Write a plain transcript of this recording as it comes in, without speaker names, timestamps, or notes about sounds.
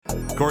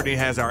Courtney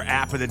has our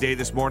app of the day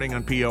this morning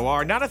on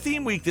POR. Not a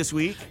theme week this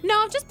week.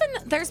 No,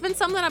 there's been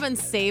some that I've been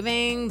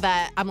saving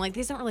that I'm like,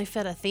 these don't really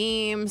fit a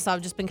theme. So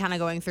I've just been kind of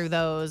going through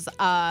those.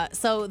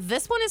 So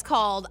this one is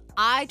called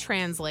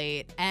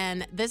iTranslate.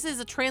 And this is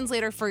a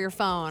translator for your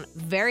phone.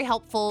 Very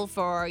helpful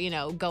for,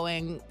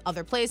 going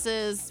other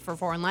places, for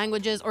foreign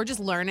languages, or just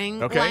learning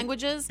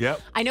languages.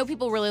 Yep. I know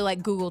people really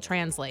like Google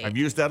Translate. I've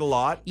used that a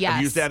lot. Yes.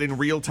 I've used that in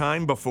real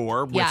time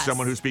before with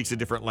someone who speaks a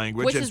different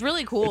language. Which is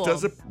really cool. It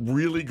does a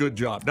really good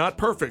job. Not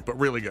perfect, but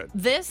really good.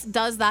 This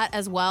does that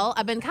as well.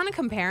 I've been kind of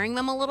comparing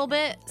them a little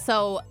bit.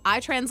 So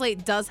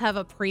iTranslate does have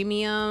a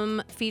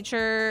premium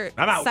feature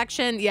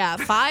section. Yeah,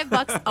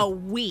 $5 a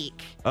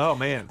week. Oh,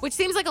 man. Which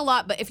seems like a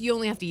lot, but if you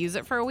only have to use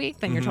it for a week,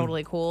 then you're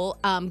totally cool.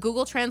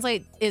 Google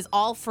Translate is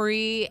all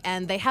free,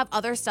 and they have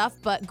other stuff,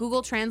 but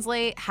Google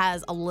Translate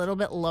has a little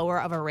bit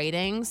lower of a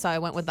rating, so I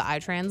went with the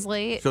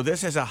iTranslate. So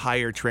this has a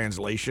higher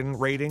translation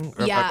rating?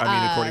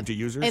 According to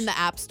users? In the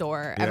App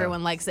Store,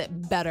 everyone likes it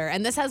better.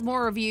 And this has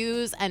more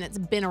reviews, and it's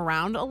been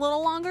around a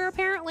little longer,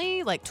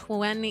 apparently. Like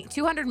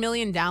 200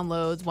 million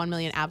downloads, 1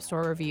 million App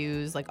Store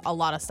reviews, like a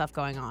lot of stuff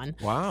going on.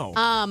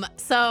 Wow.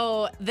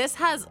 So this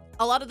has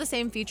a lot of the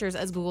same features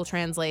as Google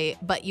Translate,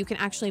 but you can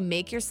actually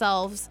make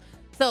yourselves.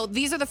 So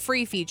these are the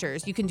free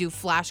features. You can do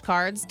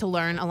flashcards to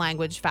learn a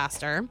language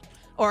faster,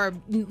 or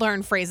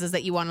learn phrases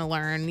that you want to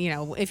learn,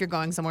 if you're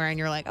going somewhere and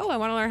you're like, oh, I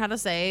want to learn how to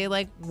say,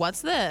 like,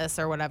 what's this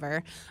or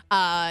whatever.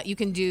 You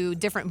can do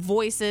different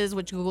voices,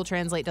 which Google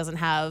Translate doesn't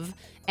have.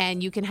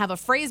 And you can have a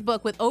phrase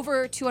book with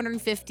over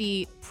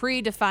 250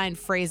 predefined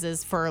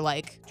phrases for,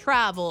 like,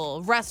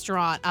 travel,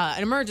 restaurant,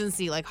 an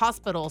emergency, like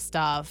hospital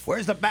stuff.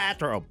 Where's the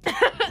bathroom?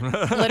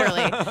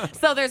 Literally.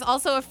 So there's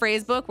also a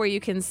phrase book where you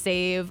can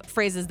save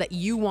phrases that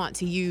you want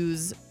to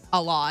use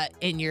a lot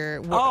in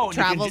your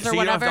travels or whatever. So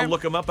you don't have to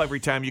look them up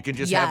every time. You can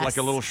just have like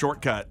a little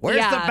shortcut. Where's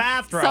the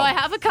bathroom? So I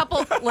have a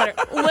couple,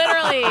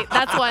 literally,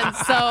 that's one.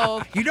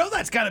 So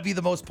that's got to be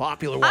the most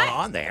popular one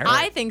on there.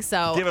 I think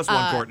so. Give us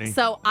one, Courtney.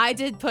 So I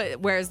did put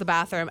where's the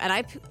bathroom, and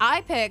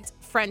I picked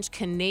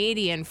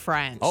French-Canadian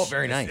French. Oh,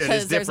 very nice.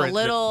 Because there's a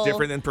little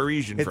different than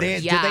Parisian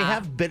French. Do they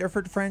have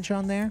Biddeford French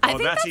on there? I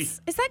think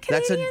is that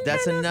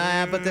Canadian?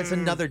 But that's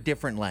another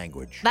different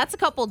language. That's a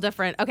couple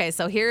different. Okay,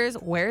 so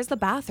where's the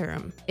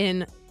bathroom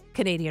in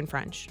Canadian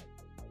French?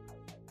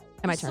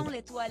 Am I turned? Où sont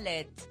les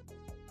toilettes?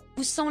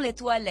 Où sont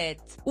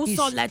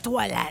les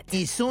toilettes?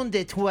 Ils sont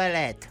des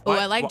toilettes. Oh,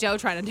 I like Joe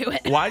trying to do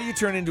it. Why do you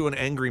turn into an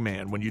angry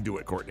man when you do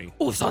it, Courtney?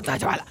 Où sont les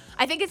toilettes?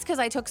 I think it's because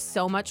I took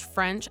so much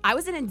French. I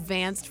was in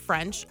advanced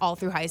French all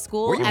through high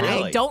school, Were you and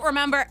really? I don't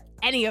remember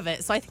any of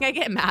it. So I think I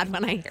get mad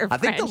when I hear French. I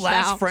think the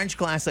last now. French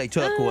class I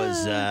took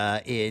was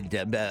in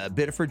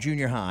Biddeford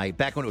Junior High,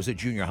 back when it was a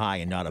junior high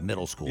and not a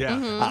middle school. Yeah.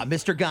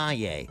 Mr.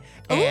 Gagne.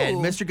 And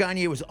Mr.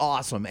 Gagne was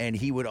awesome, and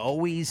he would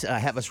always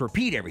have us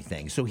repeat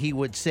everything. So he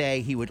would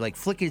like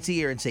flick his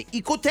ear and say,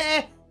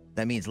 écoutez.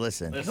 That means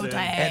listen. Écoutez.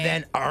 And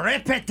then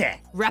répétez.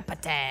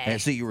 Répétez.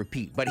 And so you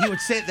repeat. But he would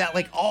say that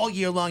like all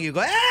year long. You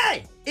go,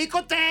 hey,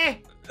 écoutez.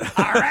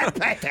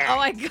 Répétez. Oh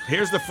my God.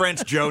 Here's the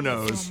French Joe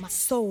knows.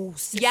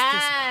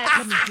 Yes.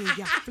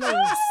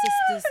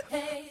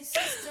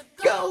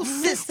 Go,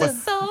 sister.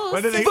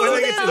 When do they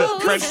get to the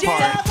French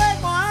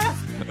part?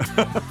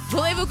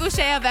 Voulez-vous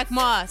coucher avec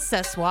moi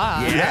ce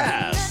soir?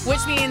 Yes.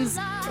 Which means,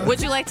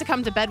 would you like to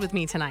come to bed with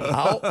me tonight?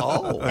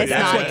 Oh, It's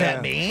that's not. what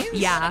that means?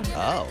 Yeah.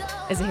 Oh.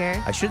 Is it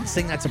here? I shouldn't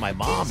sing that to my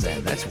mom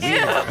then. That's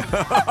weird.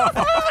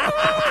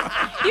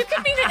 You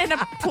could mean it in a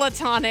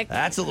platonic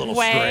That's a little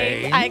way,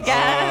 strange. I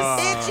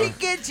guess. Itchy,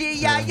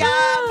 gitchy, ya, ya,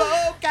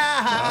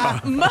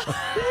 boca.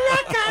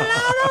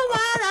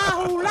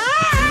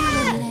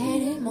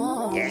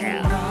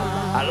 Yeah.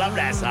 I love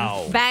that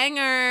song.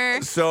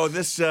 Banger. So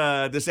this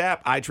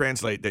app,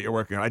 iTranslate, that you're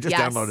working on, I just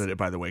downloaded it,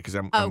 by the way, because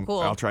cool.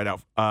 I'll try it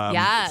out.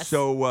 Yes.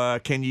 So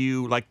can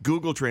you, like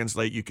Google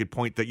Translate, you could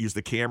use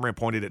the camera and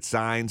point it at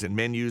signs and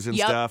menus and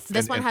stuff?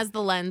 This one has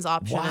the lens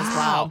option as Wow.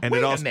 well. And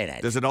Wait a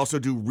minute. Does it also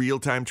do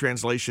real-time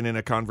translation in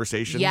a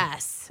conversation?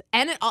 Yes.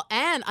 And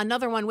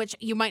another one, which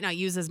you might not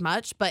use as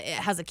much, but it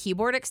has a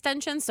keyboard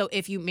extension. So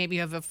if you maybe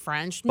have a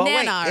French But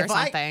wait, Nana or if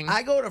something.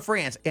 I go to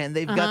France and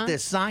they've got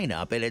this sign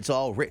up and it's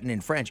all written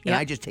in French, and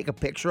I just take a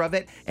picture of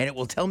it and it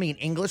will tell me in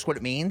English what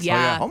it means.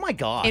 Yeah. Oh my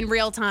God. in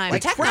real time.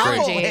 like travel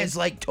Technology. has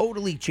like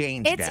totally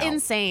changed It's now.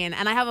 insane.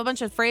 And I have a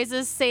bunch of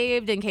phrases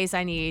saved in case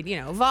I need,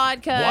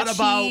 vodka,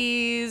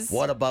 cheese.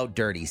 What about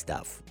dirty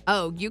stuff?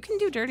 Oh, you can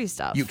do dirty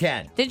stuff. You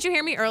can. Didn't you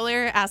hear me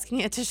earlier asking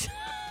it to...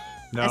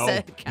 No. I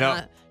said,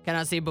 can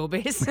I see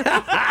boobies? And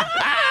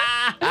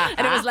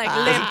it was like,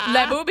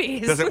 le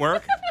boobies. Does it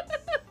work?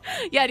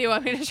 Yeah, do you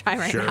want me to try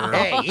right Sure. now?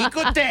 Hey,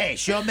 écoutez,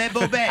 show me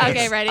bobés.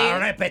 Okay, ready?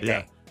 Répétez.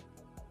 Yeah.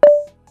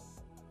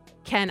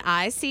 Can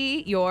I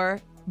see your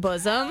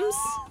bosoms?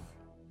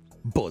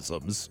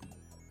 Bosoms.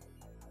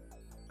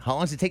 How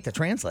long does it take to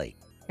translate?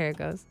 Here it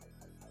goes.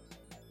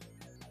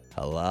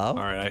 Hello? All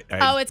right.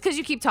 Oh, it's because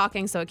you keep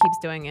talking, so it keeps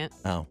doing it.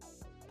 Oh.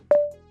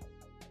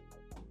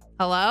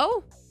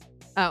 Hello?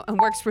 Oh, and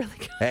works really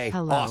good. Hey,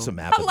 Hello. awesome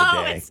app of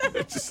Hello. the day.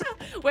 It's-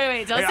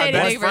 wait, don't Hey, say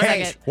that's anything for a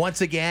Hey, second.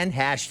 once again,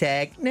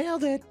 hashtag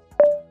nailed it.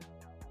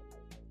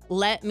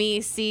 Let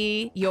me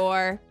see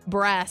your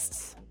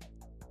breasts.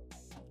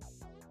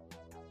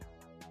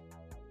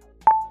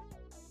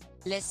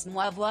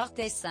 Laisse-moi voir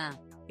tes seins.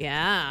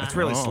 Yeah. That's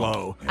really Oh.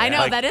 slow. I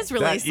know, that is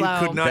really You slow.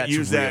 could not That's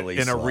use that really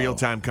in a slow.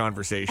 real-time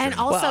conversation. And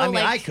also, Well, I mean,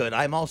 like, I could.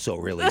 I'm also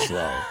really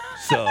slow.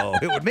 So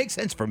it would make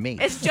sense for me.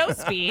 it's Joe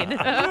speed.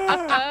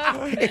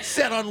 It's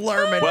set on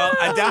Lerman. well,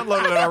 I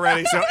downloaded it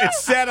already, so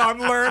it's set on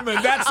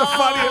Lerman. That's the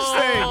funniest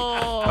thing.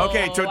 Oh,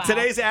 Okay, wow.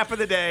 today's app of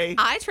the day.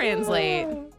 I translate.